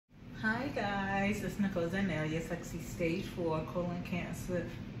Hi guys, it's Nicole Zanel, your sexy stage 4 colon cancer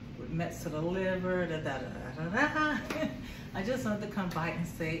with mets to the liver, I just wanted to come by and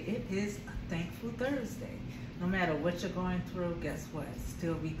say it is a thankful Thursday. No matter what you're going through, guess what?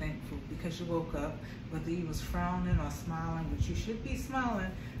 Still be thankful because you woke up, whether you was frowning or smiling, which you should be smiling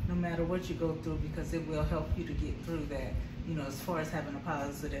no matter what you go through, because it will help you to get through that. You know, as far as having a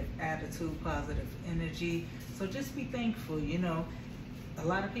positive attitude, positive energy. So just be thankful, you know. A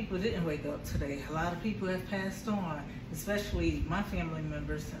lot of people didn't wake up today. A lot of people have passed on, especially my family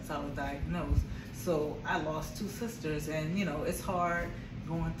members since I was diagnosed. So I lost 2 sisters, and you know, it's hard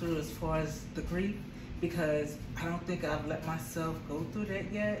going through as far as the grief, because I don't think I've let myself go through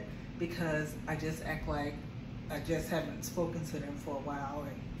that yet, because I just act like I just haven't spoken to them for a while,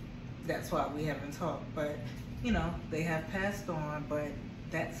 and that's why we haven't talked. But you know, they have passed on, but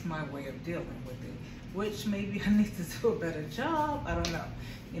that's my way of dealing with it, which maybe I need to do a better job. I don't know.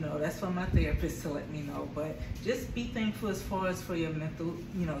 You know, that's for my therapist to let me know. But just be thankful as far as for your mental,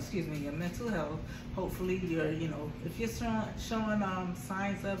 your mental health. Hopefully you're, if you're showing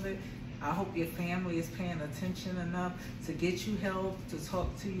signs of it, I hope your family is paying attention enough to get you help, to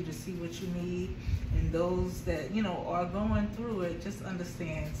talk to you, to see what you need. And those that, are going through it, just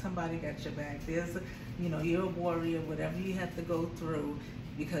understand somebody got your back. There's, you're a warrior, whatever you have to go through.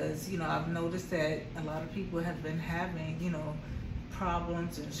 Because, I've noticed that a lot of people have been having,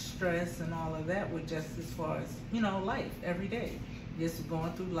 problems and stress and all of that with just as far as, life every day. Just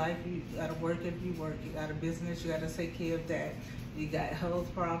going through life, you gotta work if you work, you got a business, you gotta take care of that. You got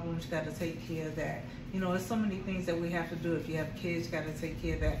health problems, you gotta take care of that. There's so many things that we have to do. If you have kids, you gotta take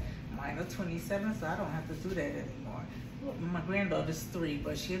care of that. Mine are 27, so I don't have to do that anymore. Well, my granddaughter's 3,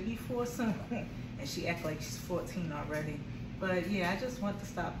 but she'll be 4 soon. And she acts like she's 14 already. But yeah, I just want to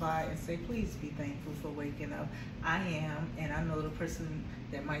stop by and say, please be thankful for waking up. I am, and I know the person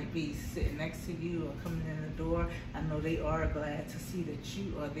that might be sitting next to you or coming in the door, I know they are glad to see that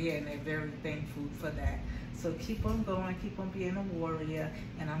you are there, and they're very thankful for that. So keep on going, keep on being a warrior.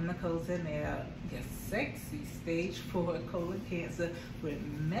 And I'm Nicole Zanel, your sexy stage 4 colon cancer with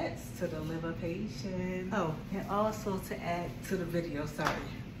mets to the liver patient. Oh, and also to add to the video, sorry,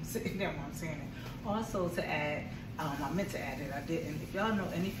 I'm sitting there while I'm saying it. Also to add, I meant to add it, I didn't. If y'all know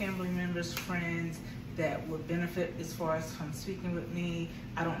any family members, friends that would benefit as far as from speaking with me,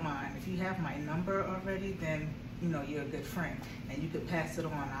 I don't mind. If you have my number already, then you're a good friend, and you could pass it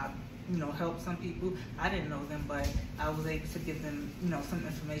on. I'll help some people. I didn't know them, but I was able to give them some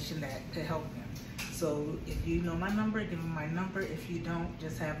information that could help them. So if you know my number, give them my number. If you don't,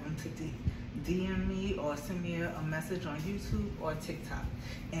 just have them to DM me or send me a message on YouTube or TikTok.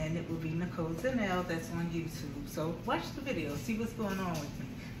 And it will be Nicole Zanel that's on YouTube. So watch the video, see what's going on with me.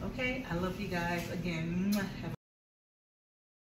 Okay, I love you guys. Again, have